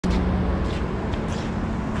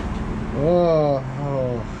Oh,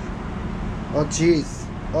 oh, oh, geez.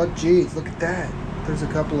 Oh, geez. Look at that. There's a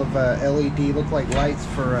couple of LED look like lights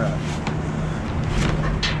for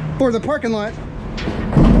the parking lot.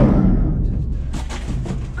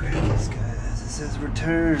 Grab this, guys. It says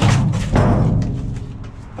return.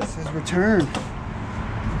 It says return.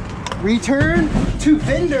 Return to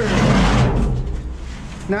vendor.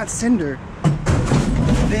 Not sender.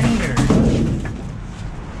 Vendor.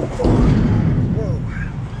 Whoa.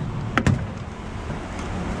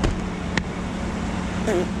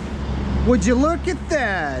 Would you look at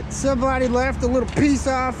that? Somebody left a little peace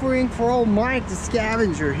offering for old Mike the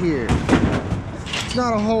scavenger here. It's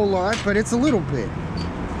not a whole lot, but it's a little bit.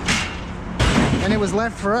 And it was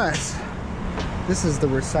left for us. This is the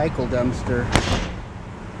recycle dumpster.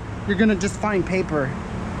 You're gonna just find paper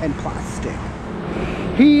and plastic.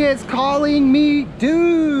 He is calling me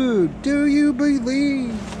dude. Do you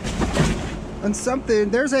believe? And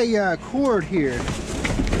something, there's a cord here.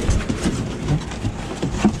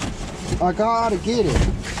 I gotta get it.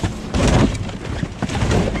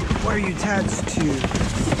 What are you attached to?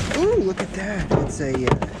 Ooh, look at that.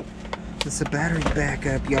 It's a battery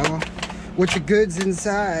backup, y'all. With the goods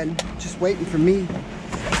inside, just waiting for me. You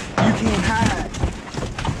can't hide.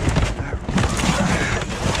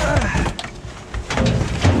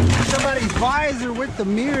 Somebody's visor with the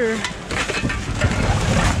mirror.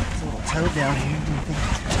 There's a little toad down here.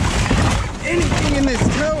 Anything in this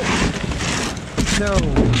toad? No.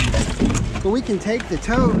 But we can take the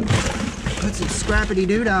toad, put some scrappity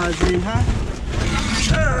doodads in, huh?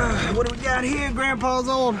 What do we got here? Grandpa's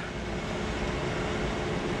old.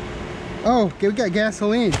 Oh, okay, we got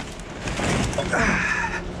gasoline.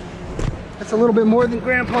 That's a little bit more than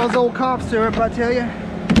Grandpa's old cough syrup, I tell you.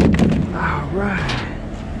 All right.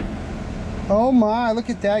 Oh my, look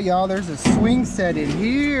at that, y'all. There's a swing set in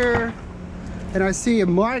here. And I see a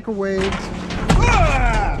microwave.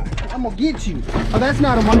 I'm gonna get you. Oh, that's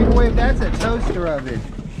not a microwave, that's a toaster oven.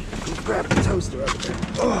 Let's grab the toaster oven.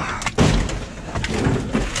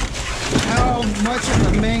 How much of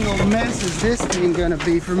a mangled mess is this thing gonna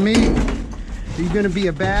be for me? Are you gonna be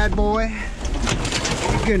a bad boy?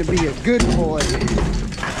 You're gonna be a good boy.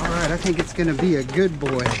 All right, I think it's gonna be a good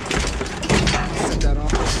boy. Set that off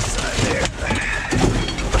to the side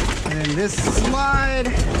there. And this slide,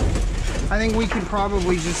 I think we can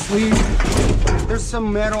probably just leave. There's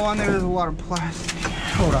some metal on there, there's a lot of plastic.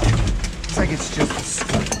 Hold on. Looks like it's just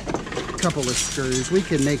a couple of screws. We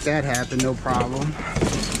can make that happen, no problem.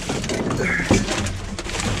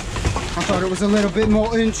 I thought it was a little bit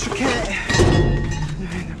more intricate.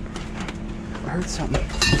 I heard something.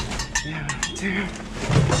 Yeah, dude.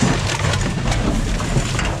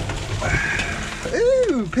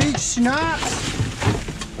 Ooh, peach schnapps.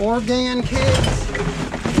 Organ cakes.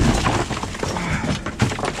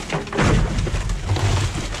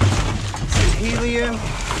 Helium.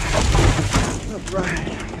 Alright,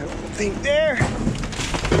 got a little thing there.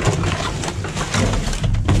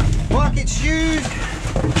 Bucket shoes,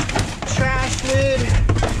 trash lid,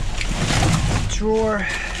 drawer,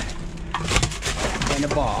 and a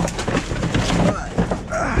ball.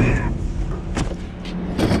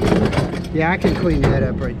 Yeah, I can clean that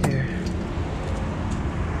up right there.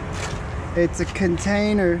 It's a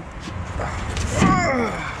container,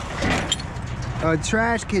 a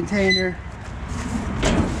trash container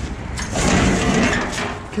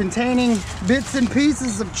containing bits and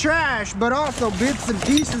pieces of trash, but also bits and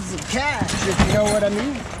pieces of cash, if you know what I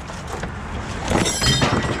mean.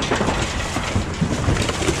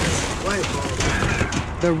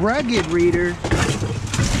 The Rugged Reader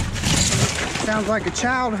sounds like a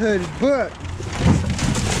childhood book.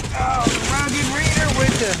 Oh, the Rugged Reader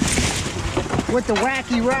with the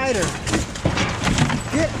wacky rider.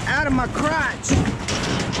 Get out of my crotch.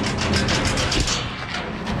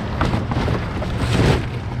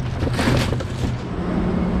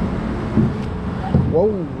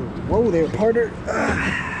 Whoa, whoa there, partner.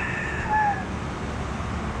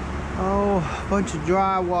 Oh, a bunch of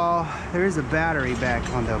drywall. There is a battery back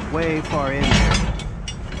on the way far in there.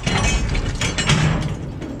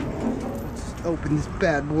 Let's open this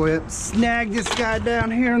bad boy up. Snag this guy down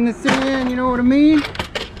here on this end, you know what I mean?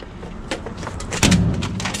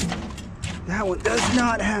 That one does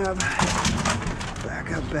not have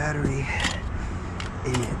backup battery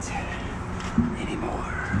in it anymore.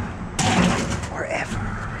 Or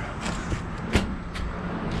ever.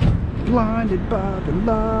 Blinded by the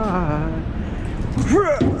light.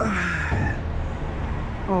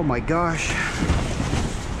 Oh my gosh.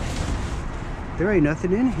 There ain't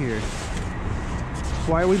nothing in here.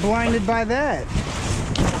 Why are we blinded by that?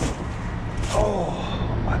 Oh,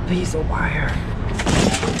 a piece of wire.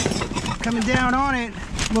 coming down on it.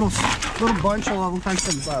 Little bunch of them. Find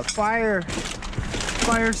some fire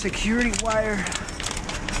security wire.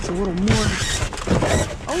 It's a little more.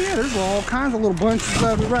 Oh yeah, there's all kinds of little bunches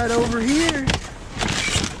of it right over here.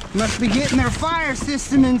 Must be getting their fire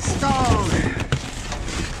system installed.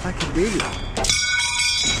 I can dig it.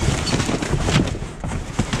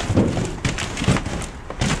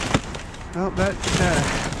 Oh, that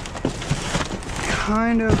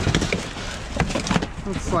kind of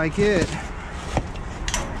looks like it.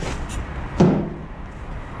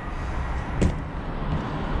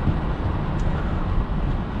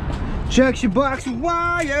 Junction box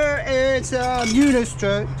wire, it's a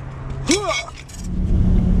unistrut.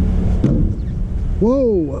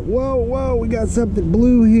 Whoa, whoa, whoa, we got something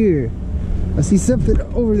blue here. I see something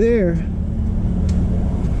over there.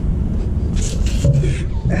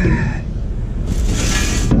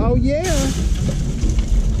 Oh yeah.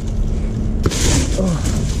 Oh.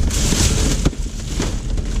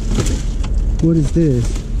 What is this?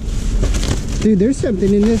 Dude, there's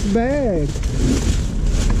something in this bag.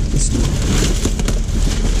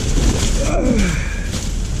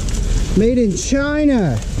 Made in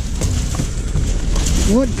China.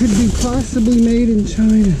 What could be possibly made in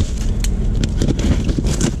China?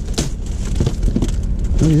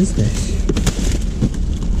 What is this?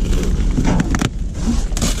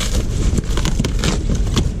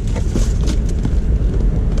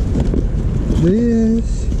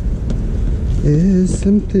 This is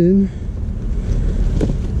something.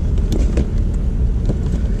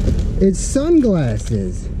 It's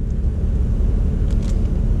sunglasses.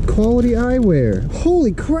 Quality eyewear.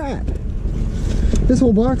 Holy crap! This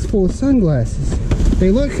whole box full of sunglasses.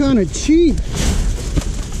 They look kind of cheap,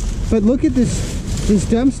 but look at this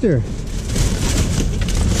dumpster.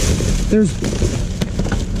 They're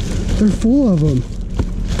full of them.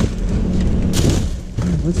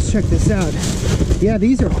 Let's check this out. Yeah,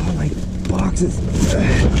 these are all like boxes.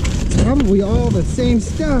 It's probably all the same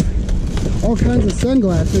stuff. All kinds of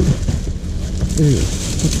sunglasses. Ew,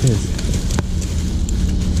 what's this?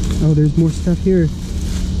 Oh, there's more stuff here.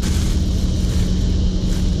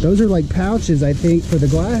 Those are like pouches, I think, for the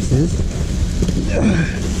glasses.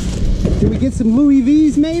 Did we get some Louis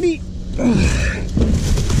V's, maybe?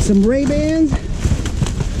 Some Ray-Bans?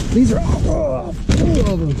 These are all full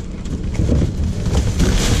of them.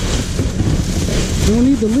 Don't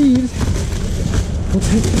need the leaves. We'll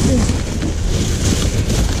take this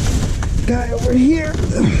guy over here.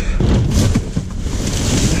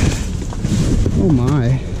 Oh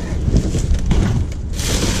my.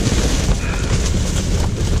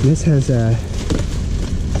 This has a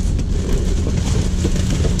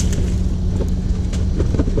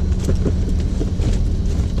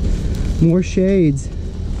more shades.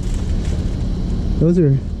 Those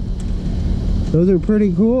are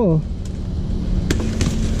pretty cool.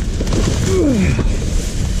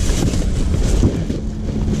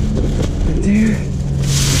 Right there.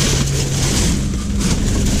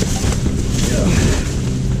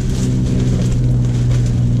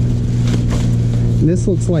 And this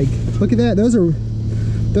looks like, look at that,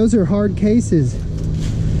 those are hard cases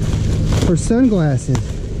for sunglasses.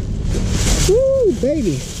 Woo,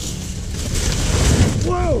 baby.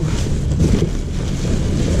 Whoa.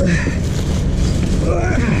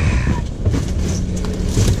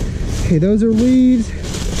 Okay, those are leaves.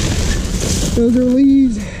 Those are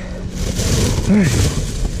leaves. All right.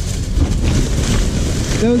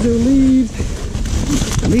 Those are leaves.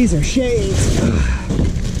 These are shades.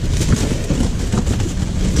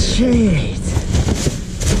 Shades.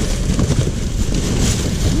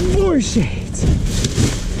 More shades.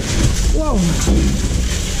 Whoa.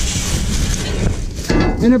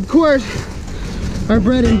 And of course, our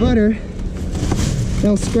bread and butter,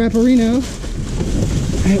 El Scraperino.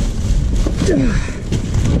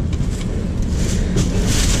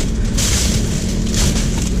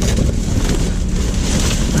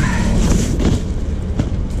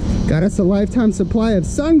 Got us a lifetime supply of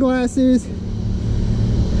sunglasses.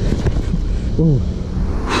 Whoa.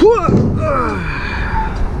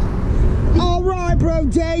 All right,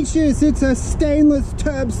 Brodacious, it's a stainless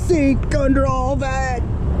tub sink under all that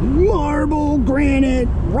marble, granite,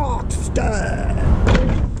 rock stuff.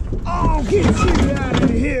 I'll get you out of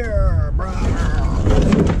here, brother.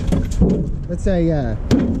 Let's say, I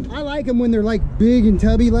like them when they're like big and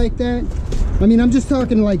tubby like that. I mean, I'm just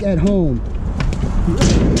talking like at home.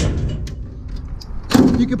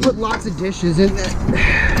 You can put lots of dishes in there.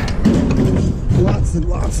 Lots and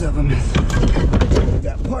lots of them.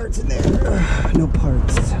 Got parts in there. No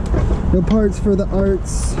parts. No parts for the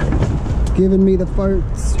arts. Giving me the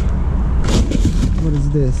farts. What is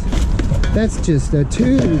this? That's just a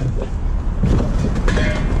tube.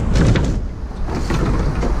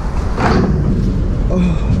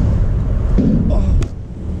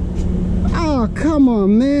 Oh, come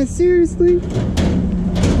on, man. Seriously?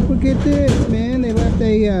 Look at this, man. They left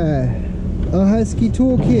a Husky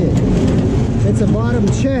toolkit. It's a bottom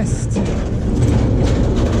chest.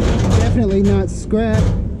 Definitely not scrap.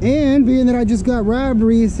 And being that I just got robbed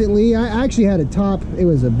recently, I actually had a top. It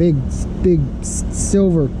was a big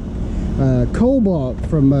silver cobalt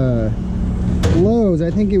from Lowe's.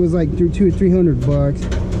 I think it was like $200 or $300.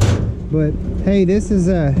 But hey, this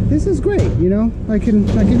is great. You know, I can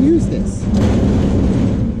use this.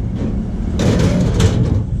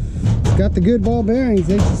 It's got the good ball bearings.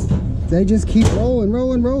 They just keep rolling.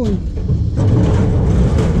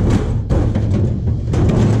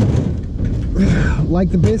 Like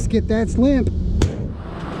the biscuit that's limp.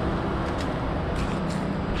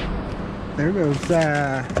 There goes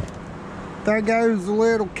there goes the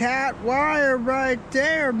little cat wire right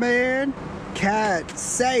there, man. Cat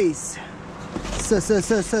says. There's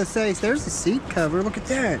the seat cover. Look at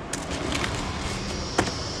that.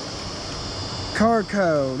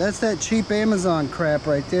 Carco. That's that cheap Amazon crap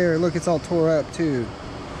right there. Look, it's all tore up too.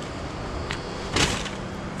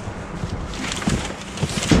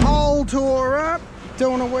 All tore up.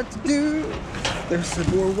 Don't know what to do. There's some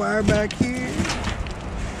more wire back here.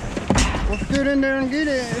 Let's get in there and get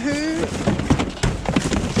it.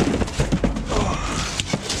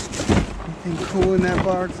 Anything cool in that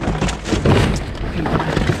box?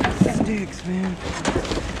 Sticks, man.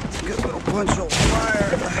 It's a good little bunch of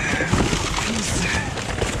wire.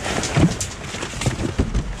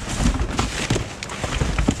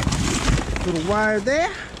 Little wire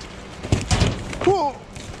there. Whoa.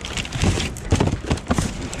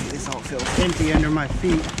 Okay, this all feels empty under my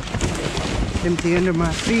feet. Empty under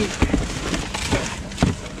my feet.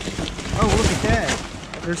 Oh, look at that.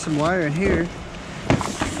 There's some wire in here.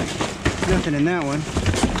 Nothing in that one.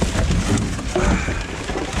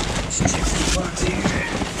 Let's check the box here.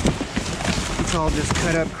 It's all just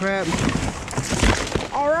cut up crap.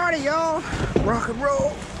 Alrighty, y'all. Rock and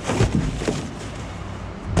roll.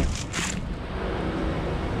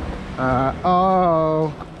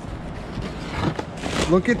 Oh.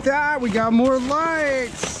 Look at that. We got more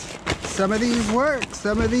lights. Some of these work.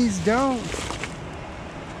 Some of these don't.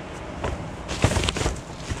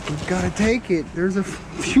 We've got to take it. There's a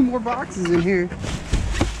few more boxes in here.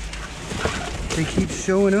 They keep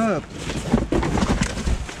showing up.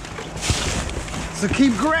 So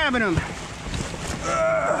keep grabbing them.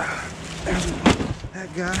 That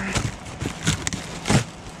guy.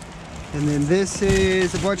 And then this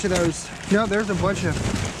is a bunch of those. No, there's a bunch of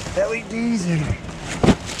LEDs in there.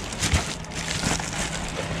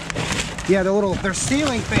 Yeah, they're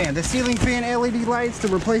ceiling fan. The ceiling fan LED lights, the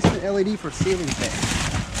replacement LED for ceiling fan.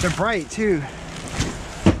 They're bright too.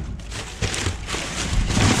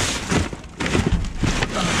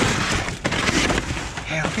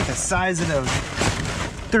 Yeah, look at the size of those.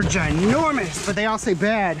 They're ginormous, but they all say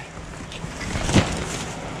bad.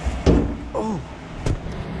 Oh.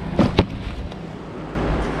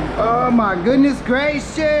 Oh my goodness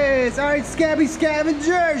gracious. All right, Scabby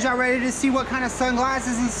Scavengers, y'all ready to see what kind of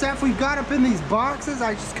sunglasses and stuff we've got up in these boxes?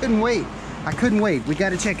 I just couldn't wait. I couldn't wait. We got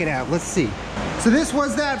to check it out. Let's see. So this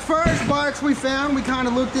was that first box we found. We kind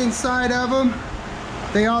of looked inside of them.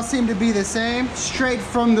 They all seem to be the same. Straight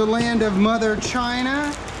from the land of Mother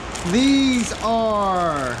China. These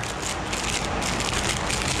are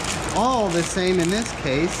all the same in this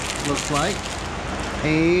case, looks like.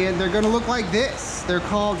 And they're gonna look like this. They're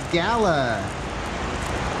called Gala.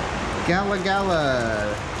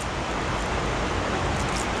 Gala.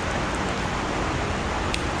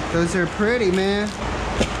 Those are pretty, man.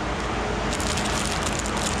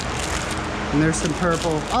 And there's some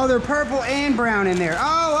purple. Oh, they're purple and brown in there.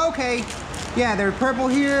 Oh, okay. Yeah, they're purple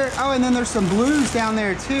here. Oh, and then there's some blues down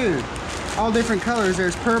there too. All different colors.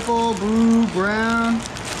 There's purple, blue, brown,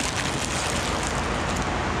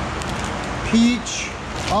 peach,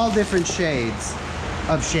 all different shades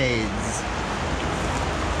of shades.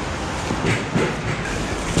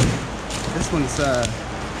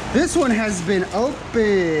 This one has been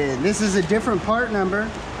open. This is a different part number.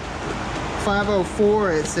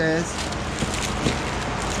 504 it says.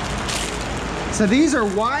 So these are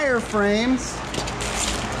wire frames.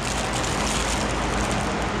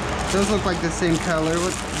 Those look like the same color.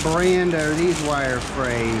 What brand are these wire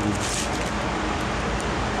frames?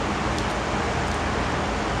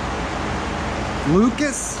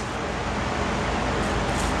 Lucas?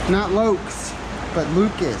 Not Lokes, but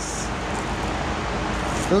Lucas.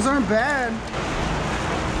 Those aren't bad.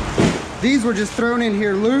 These were just thrown in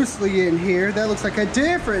here loosely in here. That looks like a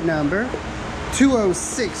different number.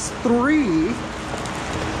 2063.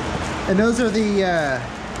 And those are the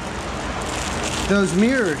those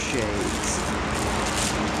mirror shades.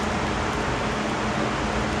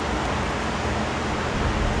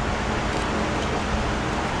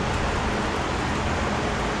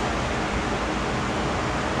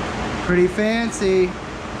 Pretty fancy.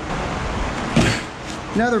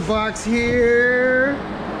 Another box here.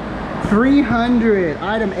 300,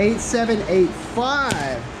 item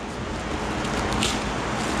 8785.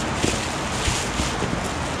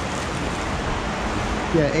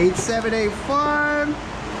 Yeah, 8785.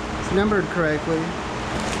 It's numbered correctly.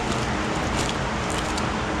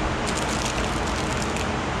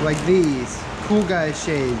 Like these cool guy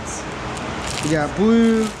shades. You got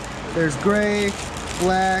blue, there's gray,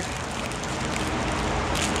 black.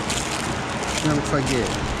 That looks like it.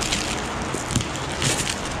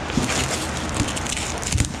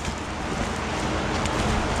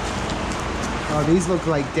 Oh, these look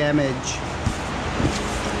like damage.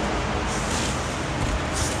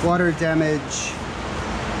 Water damage.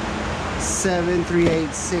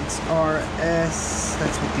 7386RS.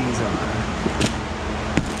 That's what these are.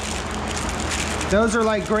 Those are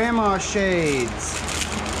like grandma shades.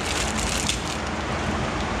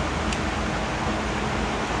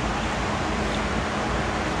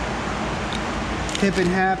 Tippin'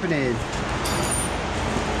 happening.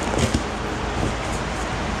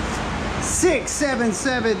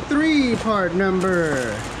 6773 part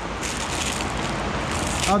number.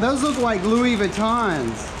 Oh, those look like Louis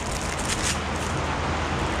Vuittons.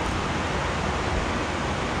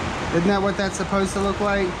 Isn't that what that's supposed to look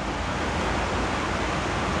like?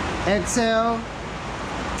 XL.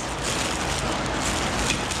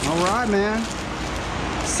 All right, man.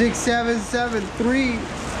 6773.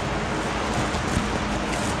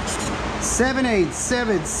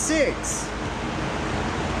 7876.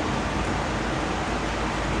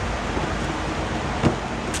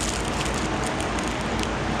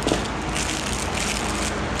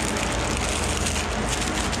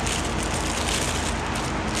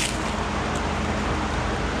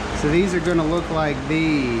 So these are going to look like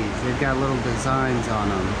these. They've got little designs on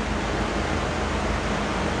them.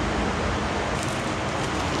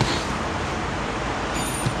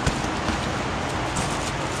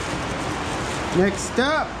 Next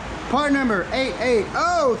up, part number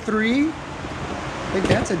 8803. I think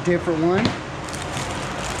that's a different one.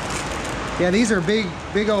 Yeah, these are big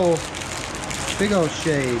old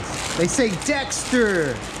shades. They say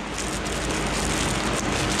Dexter.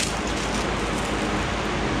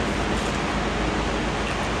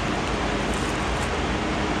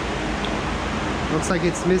 Looks like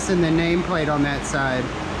it's missing the nameplate on that side.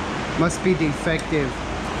 Must be defective.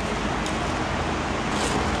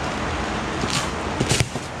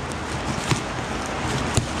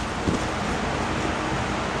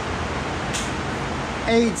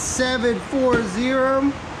 Eight,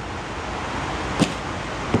 740.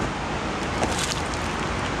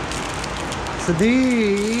 So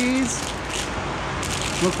these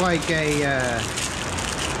look like a, I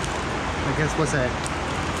guess, what's that?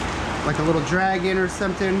 Like a little dragon or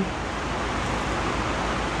something.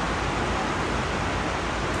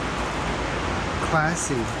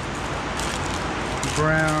 Classy.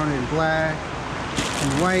 Brown and black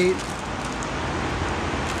and white.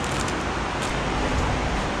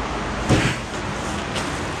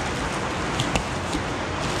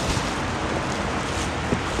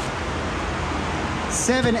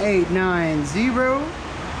 Seven, 890.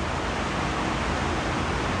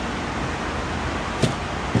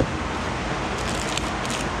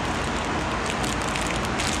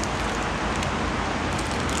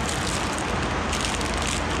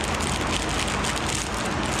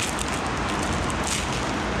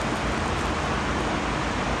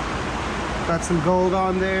 Got some gold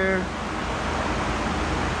on there.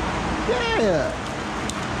 Yeah.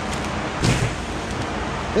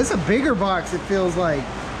 It's a bigger box, it feels like.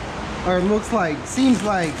 Or it looks like, seems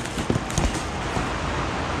like.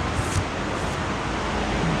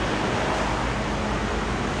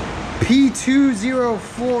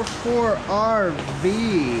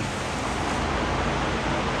 P2044RV.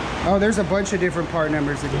 Oh, there's a bunch of different part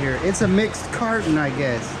numbers in here. It's a mixed carton, I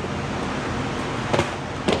guess.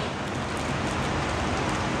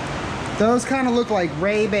 Those kind of look like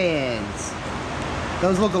Ray-Bans.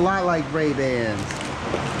 Those look a lot like Ray-Bans.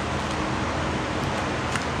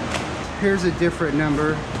 Here's a different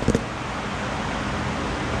number.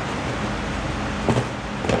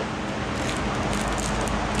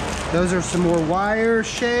 Those are some more wire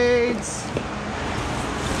shades. So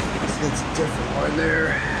that's a different one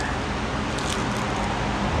there.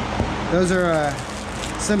 Those are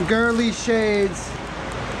some girly shades.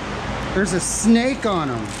 There's a snake on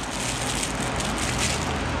them.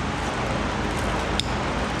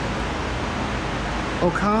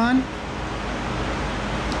 Okan.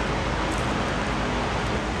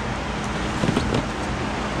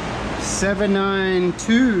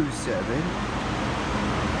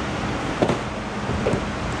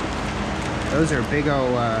 $7927. Those are big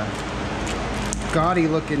old gaudy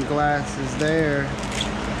looking glasses there.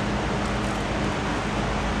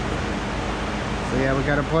 So yeah, we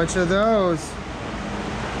got a bunch of those.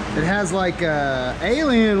 It has like a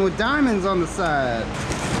alien with diamonds on the side.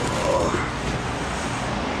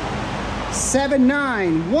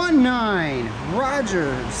 7919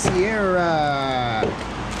 Roger Sierra.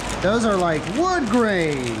 Those are like wood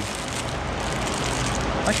grain.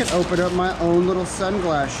 I could open up my own little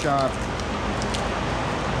sunglass shop.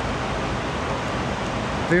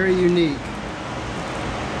 Very unique.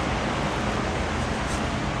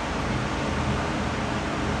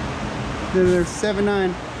 Then there's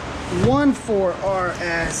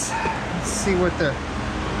 7914RS. Let's see what the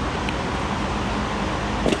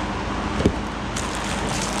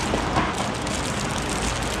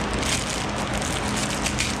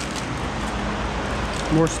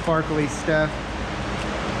more sparkly stuff.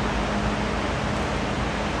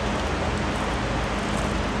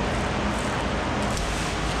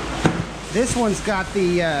 This one's got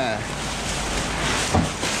the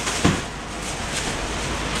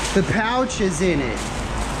pouches in it.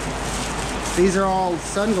 These are all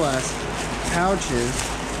sunglass pouches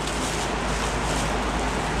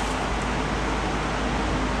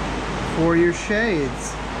for your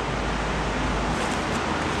shades.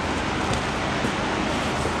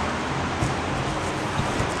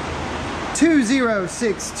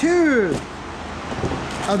 $2062.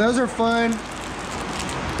 Oh, those are fun.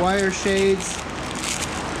 Wire shades,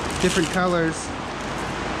 different colors.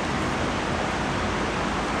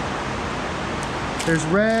 There's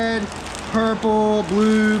red, purple,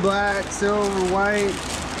 blue, black, silver, white,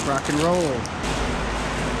 rock and roll.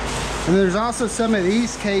 And there's also some of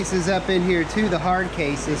these cases up in here too, the hard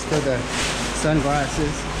cases for the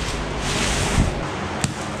sunglasses.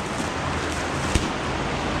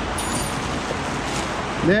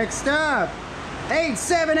 Next up,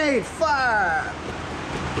 8785.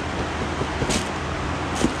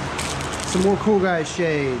 Some more cool guy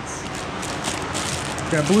shades.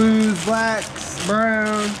 Got blues, blacks,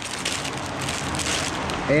 brown,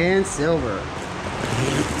 and silver.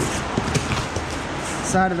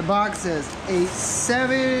 Side of the box says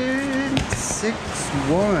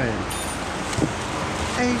 8761.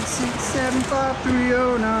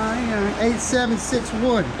 8675309.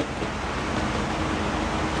 8761.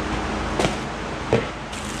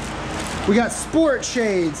 We got sport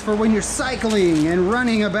shades for when you're cycling and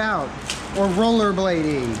running about or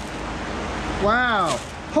rollerblading. Wow.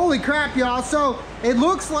 Holy crap, y'all. So it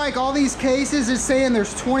looks like all these cases is saying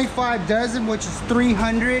there's 25 dozen, which is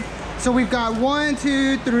 300. So we've got 1,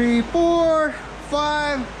 2, 3, 4,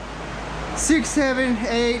 5, 6, 7,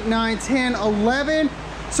 8, 9, 10, 11.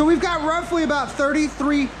 So we've got roughly about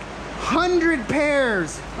 3,300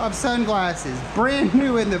 pairs of sunglasses, brand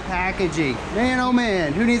new in the packaging. Man, oh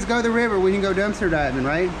man, who needs to go to the river when you can go dumpster diving,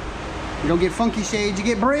 right? You don't get funky shades, you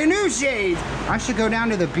get brand new shades. I should go down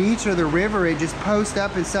to the beach or the river and just post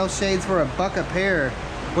up and sell shades for $1 a pair.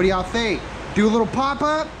 What do y'all think? Do a little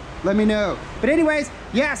pop-up? Let me know. But anyways,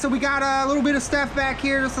 yeah, so we got a little bit of stuff back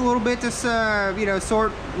here, just a little bit to, you know,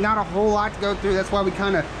 sort, not a whole lot to go through. That's why we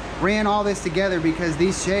kind of ran all this together, because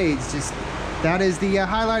these shades just, that is the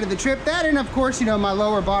highlight of the trip. That, and of course, you know, my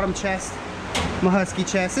lower bottom chest, my husky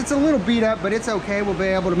chest. It's a little beat up, but it's okay. We'll be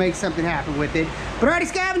able to make something happen with it. But alrighty,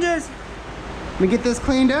 scavengers, let me get this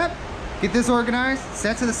cleaned up, get this organized,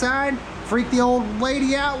 set to the side, freak the old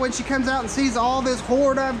lady out when she comes out and sees all this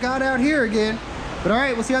hoard I've got out here again. But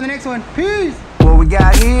alright, we'll see you on the next one. Peace! What we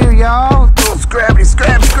got here, y'all? Scrappy,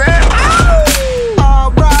 scrap, scrap.